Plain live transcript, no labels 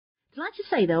like to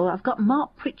say, though, I've got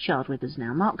Mark Pritchard with us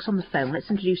now. Mark's on the phone. Let's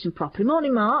introduce him properly.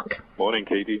 Morning, Mark. Morning,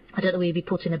 Katie. I don't know whether you'd be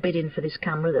putting a bid in for this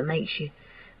camera that makes you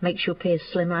appear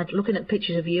slimmer. Looking at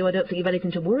pictures of you, I don't think you've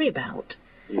anything to worry about.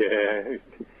 Yeah,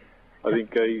 I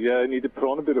think I need to put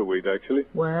on a bit of weight, actually.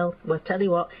 Well, tell you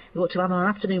what, we've got to have our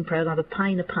afternoon programme, have a pie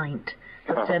and a pint.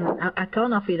 But I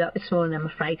can't offer you that this morning, I'm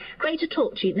afraid. Great to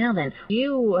talk to you. Now then,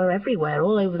 you are everywhere,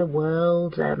 all over the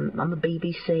world, on the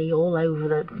BBC, all over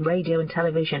the radio and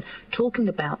television, talking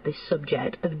about this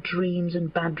subject of dreams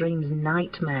and bad dreams,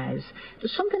 nightmares.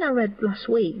 There's something I read last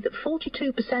week, that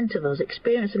 42% of us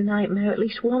experience a nightmare at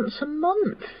least once a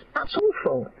month. That's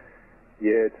awful.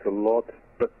 Yeah, it's a lot,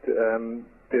 but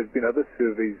there's been other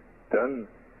surveys done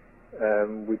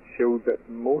which show that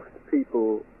most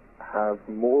people have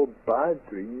more bad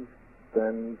dreams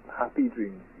than happy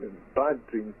dreams. And bad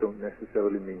dreams don't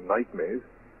necessarily mean nightmares,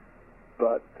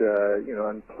 but,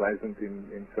 unpleasant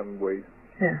in some ways.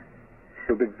 Yeah.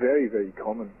 So they're very, very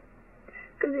common.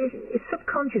 Because it's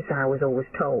subconscious, I was always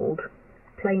told,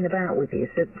 playing about with you.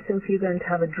 So if you're going to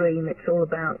have a dream, it's all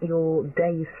about your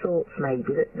day's thoughts,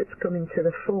 maybe, that's coming to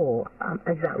the fore.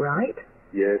 Is that right?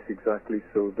 Yes, exactly.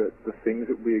 So that the things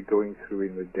that we're going through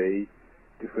in the day,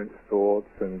 different thoughts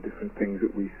and different things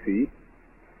that we see,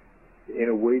 in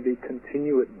a way they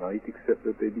continue at night, except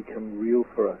that they become real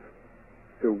for us.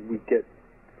 So we get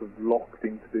sort of locked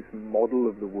into this model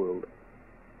of the world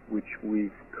which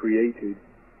we've created,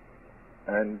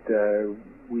 and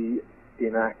we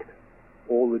enact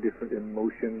all the different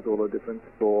emotions, all the different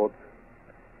thoughts.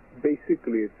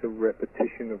 Basically, it's a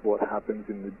repetition of what happens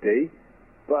in the day,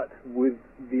 but with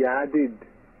the added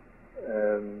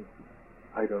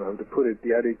I don't know how to put it,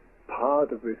 the added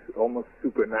part of this almost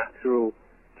supernatural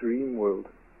dream world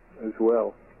as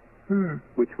well,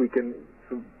 which we can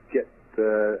sort of get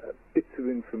bits of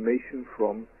information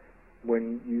from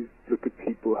when you look at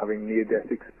people having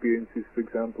near-death experiences, for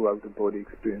example, out-of-body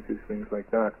experiences, things like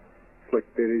that. It's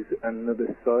like there is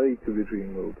another side to the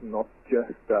dream world, not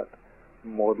just that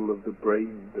model of the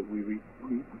brain that we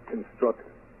construct.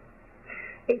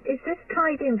 Is this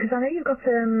tied in? Because I know you've got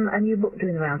a new book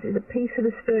doing around it, The Peace of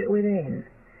the Spirit Within.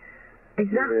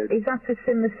 Is that a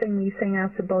similar thing you saying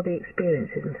out-of-body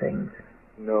experiences and things?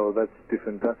 No, that's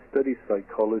different. That studies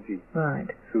psychology. Right.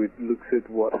 So it looks at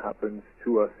what happens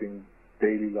to us in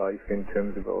daily life in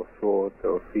terms of our thoughts,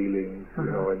 our feelings,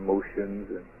 emotions,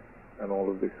 and all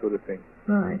of this sort of thing.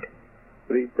 Right.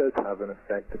 But it does have an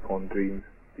effect upon dreams,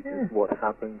 because what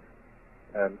happens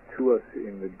to us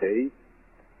in the day,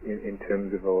 in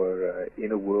terms of our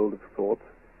inner world of thoughts,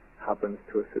 happens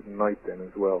to us at night then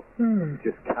as well. It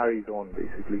just carries on,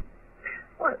 basically.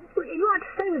 Well, you'd like to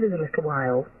stay with us a little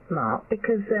while, Mark,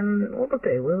 because what we'll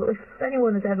do, if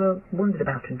anyone has ever wondered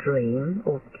about a dream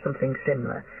or something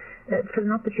similar, for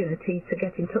an opportunity to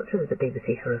get in touch with us at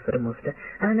BBC Hereford and Worcester.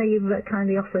 And I know you've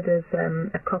kindly offered us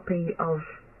a copy of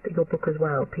your book as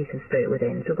well, Peace and Spirit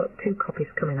Within. So we've got 2 copies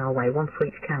coming our way, 1 for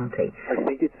each county. I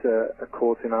think it's a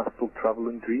course in astral travel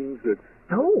and dreams that's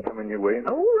coming your way.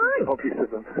 Oh, right. Copies of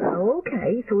them. Oh,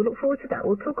 okay. So we'll look forward to that.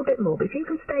 We'll talk a bit more. But if you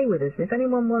can stay with us, and if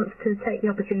anyone wants to take the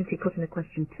opportunity of putting a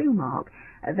question to Mark,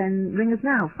 then ring us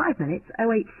now. 5 minutes,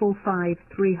 0845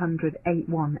 300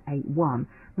 8181.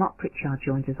 Mark Pritchard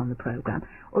joins us on the programme.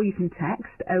 Or you can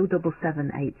text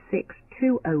 07786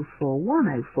 204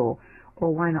 104.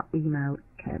 Or why not email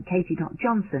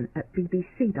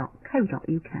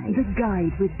katie.johnson@bbc.co.uk. The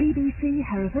Guide with BBC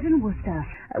Hereford and Worcester.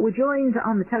 We're joined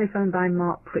on the telephone by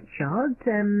Mark Pritchard.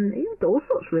 All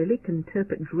sorts really, can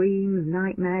interpret dreams,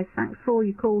 nightmares. Thanks for all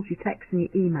your calls, your texts and your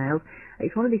emails.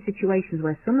 It's one of these situations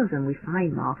where some of them we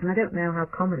find, Mark, and I don't know how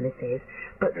common this is,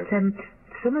 but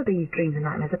some of these dreams and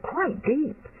nightmares are quite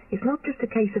deep. It's not just a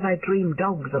case of I dream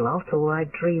dogs a lot or I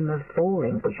dream of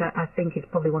falling, which I think is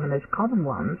probably one of the most common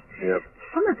ones. Yep.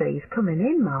 Some of these coming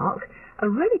in, Mark, are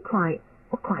really quite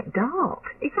dark.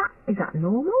 Is that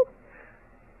normal?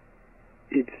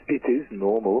 It is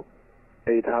normal.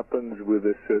 It happens with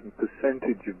a certain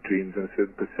percentage of dreams and a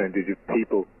certain percentage of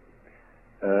people.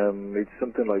 It's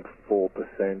something like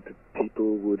 4% of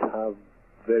people would have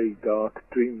very dark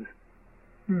dreams.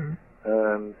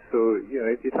 So,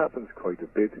 it happens quite a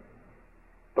bit,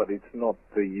 but it's not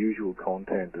the usual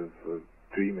content of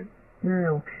dreaming.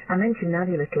 No. I mentioned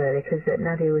Nadia a little earlier because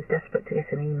Nadia was desperate to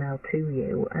get an email to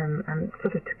you, and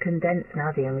sort of to condense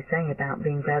Nadia, and we're saying about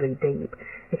being very deep,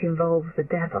 it involves the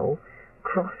devil,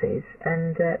 crosses,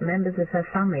 and members of her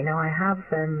family. Now, I have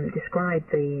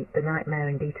described the nightmare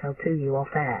in detail to you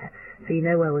off air, so you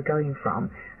know where we're going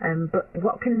from. But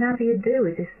what can Nadia do?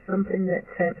 Is this something that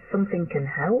something can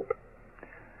help?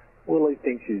 Well, I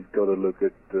think she's got to look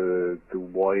at the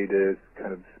wider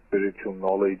kind of spiritual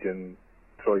knowledge and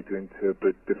try to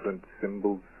interpret different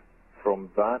symbols from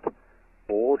that,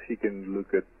 or she can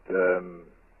look at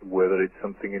whether it's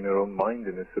something in her own mind,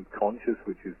 in her subconscious,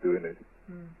 which is doing it.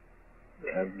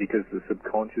 Because the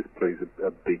subconscious plays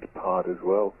a big part as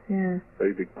well. Yeah.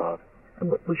 Very big part.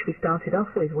 Which we started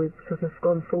off with. We've sort of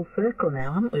gone full circle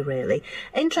now, haven't we, really?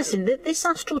 Interesting. This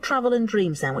Astral Travel and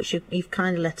Dreams, then, which you've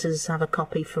kind of let us have a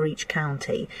copy for each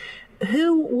county.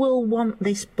 Who will want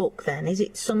this book, then? Is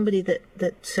it somebody that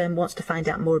wants to find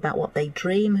out more about what they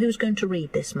dream? Who's going to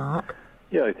read this, Mark?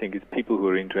 Yeah, I think it's people who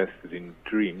are interested in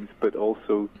dreams, but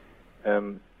also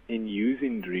in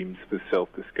using dreams for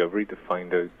self-discovery to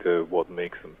find out what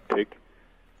makes them tick,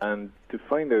 and to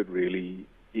find out, really,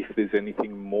 if there's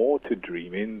anything more to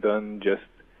dreaming than just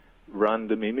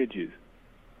random images.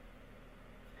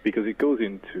 Because it goes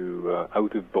into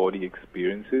out-of-body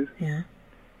experiences. Yeah.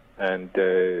 And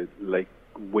like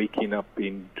waking up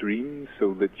in dreams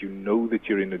so that you know that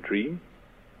you're in a dream.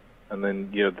 And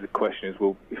then, the question is,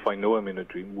 well, if I know I'm in a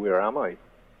dream, where am I?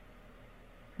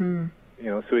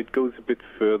 So it goes a bit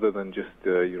further than just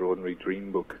your ordinary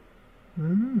dream book.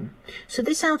 So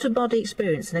this out-of-body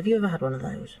experience, and have you ever had one of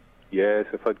those? Yes,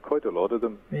 I've had quite a lot of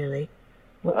them. Really?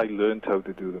 I learned how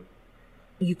to do them.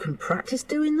 You can practice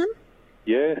doing them?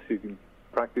 Yes, you can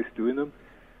practice doing them.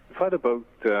 I've had about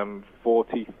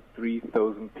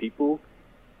 43,000 people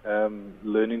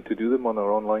learning to do them on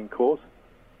our online course.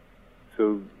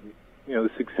 So, the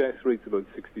success rate's about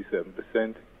 67%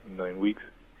 in 9 weeks.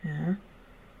 Yeah.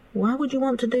 Why would you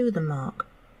want to do them, Mark?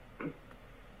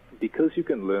 Because you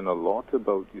can learn a lot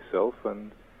about yourself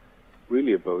and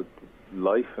really about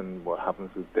life and what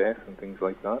happens with death and things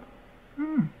like that.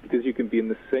 Because you can be in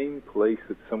the same place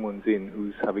that someone's in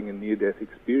who's having a near-death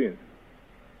experience.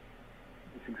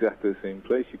 It's exactly the same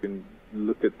place. You can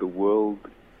look at the world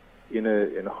in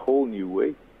a whole new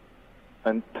way.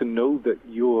 And to know that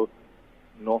you're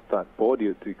not that body,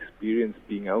 or to experience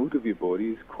being out of your body,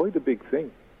 is quite a big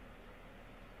thing.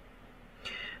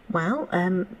 Well,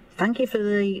 thank you for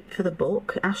the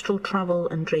book, Astral Travel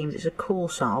and Dreams. It's a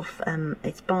course of.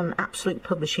 It's on Absolute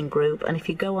Publishing Group, and if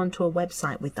you go onto a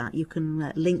website with that, you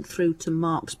can link through to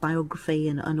Mark's biography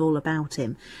and all about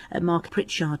him. Mark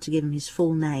Pritchard, to give him his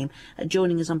full name,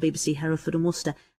 joining us on BBC Hereford and Worcester.